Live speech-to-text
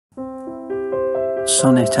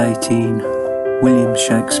Sonnet 18, William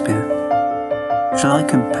Shakespeare. Shall I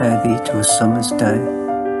compare thee to a summer's day?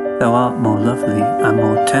 Thou art more lovely and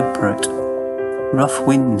more temperate. Rough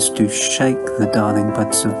winds do shake the darling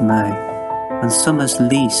buds of May, and summer's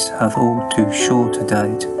lease hath all too short a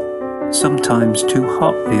date. Sometimes too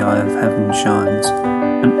hot the eye of heaven shines,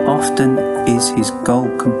 and often is his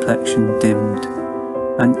gold complexion dimm'd,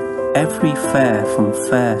 and every fair from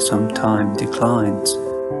fair sometime declines,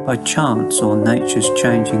 by chance or nature's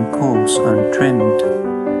changing course untrimmed.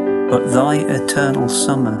 But thy eternal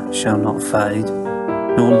summer shall not fade,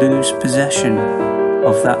 nor lose possession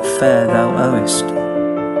of that fair thou owest,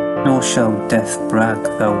 nor shall death brag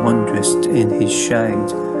thou wanderest in his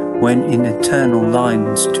shade, when in eternal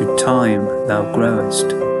lines to time thou growest.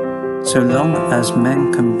 So long as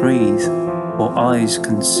men can breathe, or eyes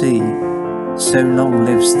can see, so long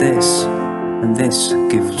lives this, and this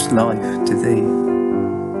gives life to thee.